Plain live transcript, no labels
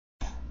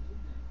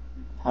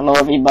Hello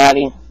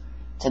everybody,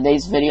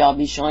 today's video I'll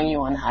be showing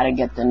you on how to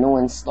get the new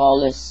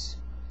installous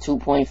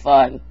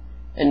 2.5,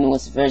 the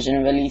newest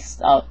version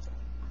released out.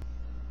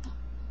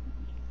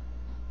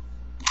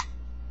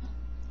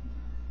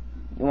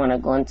 You want to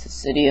go into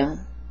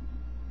Cydia.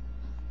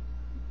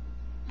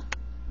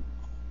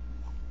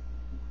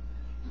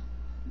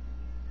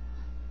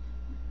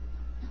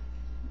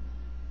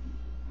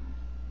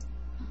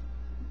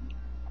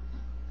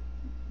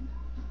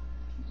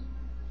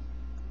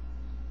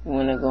 You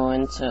want to go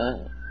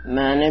into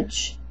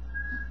Manage,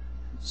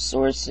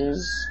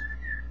 Sources,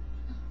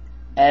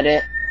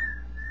 Edit,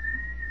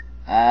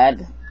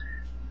 Add.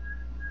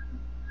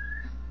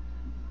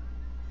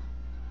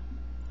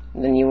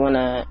 Then you want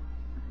to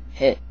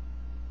hit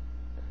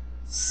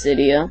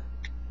Cydia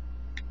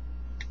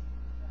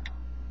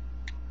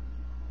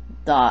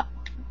dot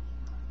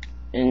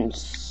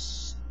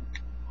installous,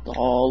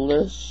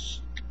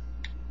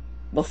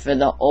 but for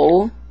the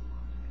O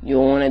you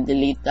want to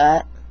delete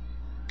that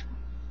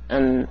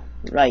and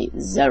write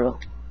 0.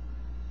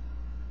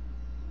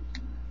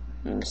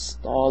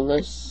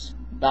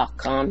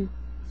 installous.com/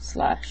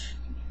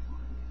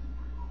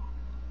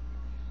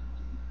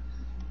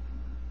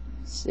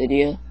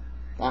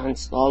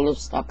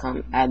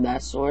 cydia.installous.com. Add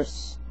that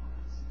source.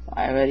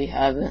 I already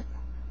have it,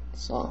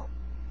 so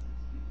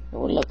it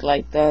will look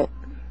like that.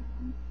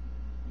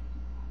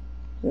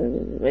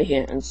 Right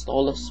here,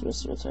 installous.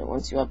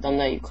 Once you have done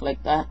that, you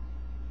click that,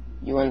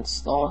 you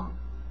install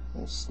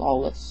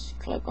installous.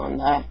 Click on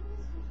that,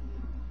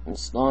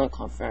 install and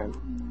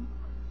confirm.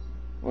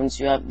 Once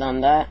you have done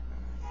that,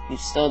 you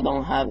still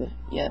don't have it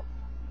yet,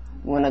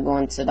 you want to go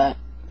into that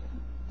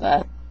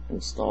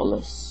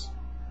installous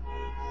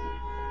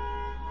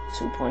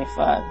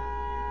 2.5.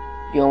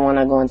 you'll want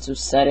to go into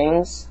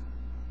settings.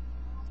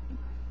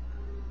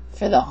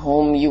 For the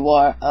home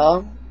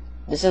URL,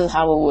 this is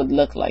how it would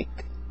look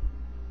like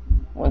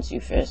once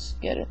you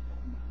first get it.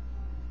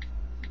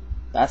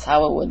 That's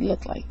how it would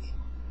look like.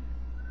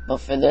 But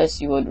for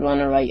this, you would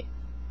want to write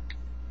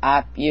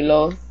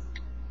appulo.us.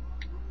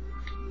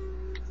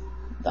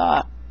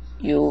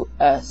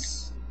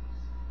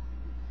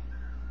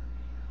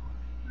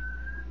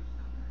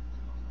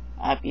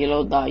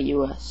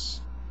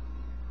 appulo.us.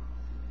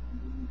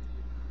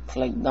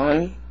 Click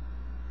done.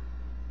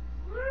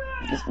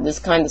 This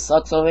kind of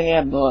sucks over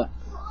here, but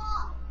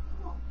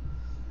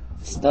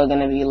it's still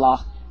gonna be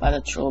locked by the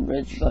troll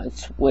bridge, but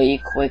it's way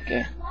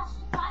quicker.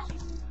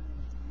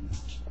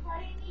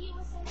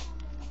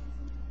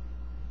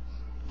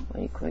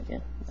 Way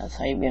quicker. That's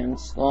how you can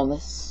install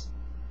this,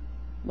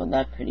 but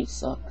that pretty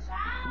sucks.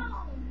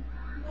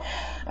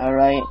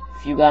 Alright,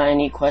 if you got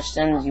any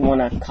questions, you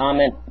want to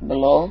comment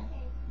below.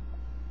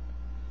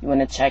 You want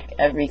to check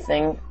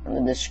everything in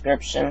the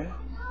description,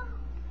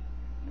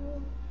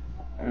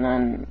 and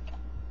then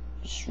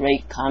just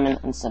rate,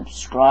 comment, and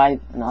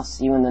subscribe, and I'll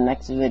see you in the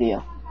next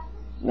video.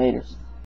 Later.